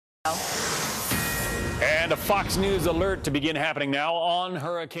And a Fox News alert to begin happening now on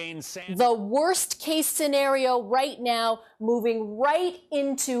Hurricane Sandy. The worst case scenario right now, moving right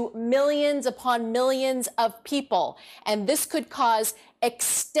into millions upon millions of people. And this could cause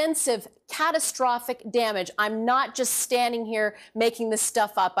extensive, catastrophic damage. I'm not just standing here making this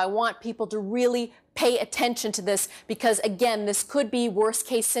stuff up. I want people to really pay attention to this because, again, this could be worst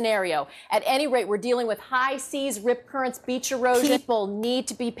case scenario. At any rate, we're dealing with high seas, rip currents, beach erosion. People need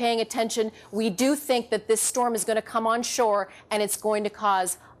to be paying attention. We do think that this storm is going to come on shore and it's going to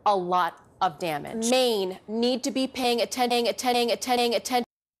cause a lot of damage. Maine need to be paying attention.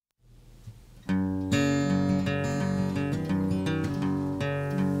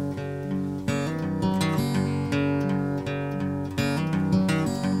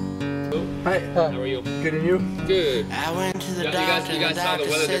 Hi. How are you? Good, and you? Good. I went to the doctor. You guys saw the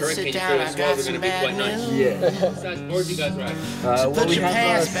weather, the hurricane, you I got some bad news. Yeah. Where'd you guys ride? Well, Put we your have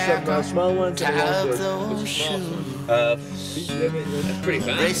pants back some on. small ones and Tie up long ones. those shoes. That's pretty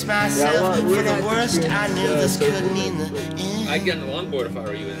fast. Brace myself for the worst. I knew this could mean the end. I'd get on the longboard if I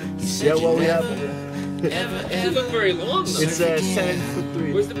were you in it. You said Yeah, you well, we never, have. ever, It doesn't look very long though. It's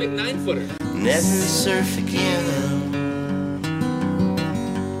 7'3". Where's the big 9-footer? never surf again.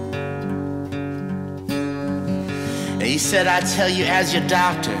 He said, I tell you as your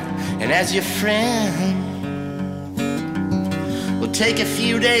doctor and as your friend, we'll take a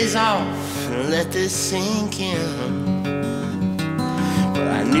few days off and let this sink in. But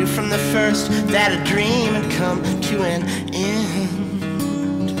I knew from the first that a dream had come to an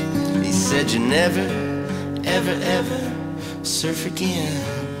end. He said, you never, ever, ever surf again.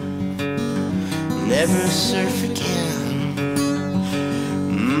 Never surf again.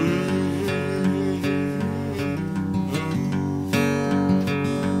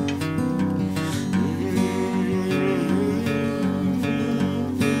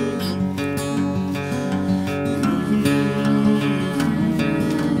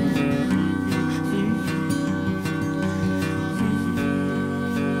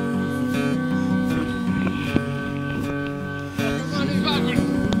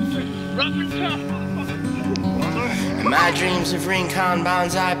 My dreams of Rincon,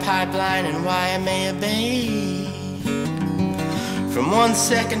 Bonsai Pipeline, and Waimea Bay, from one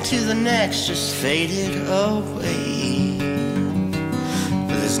second to the next, just faded away.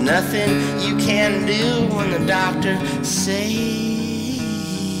 But there's nothing you can do when the doctor says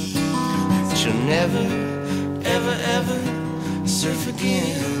that you'll never, ever, ever surf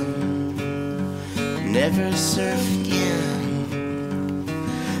again. Never surf again.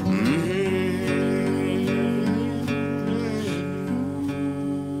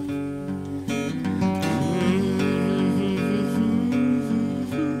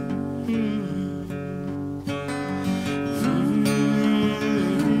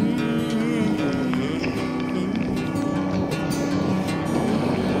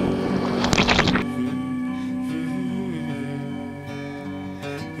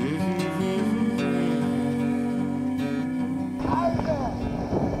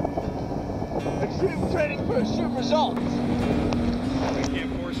 Extreme training for extreme results. We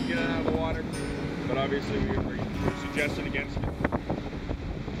can't force you to get out of the water, but obviously we're suggesting against it.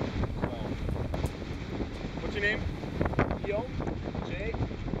 What's your name? Guillaume? Jay?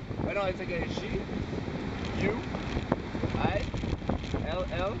 I know, it's like a she. U. I. L.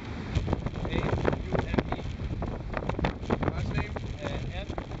 L. A. U. M. E. Last name? M.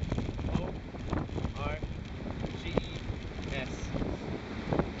 O. R. G. E. S.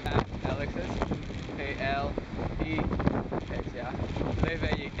 Alexis. A-L-E-X, yeah.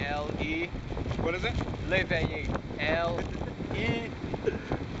 Léveillé, L-E. What is it? Léveillé, L-E-V-E-I-L-L-E.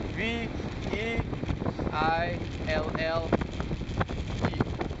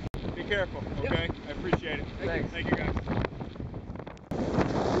 Be careful, okay? Yep. I appreciate it. Thank you guys.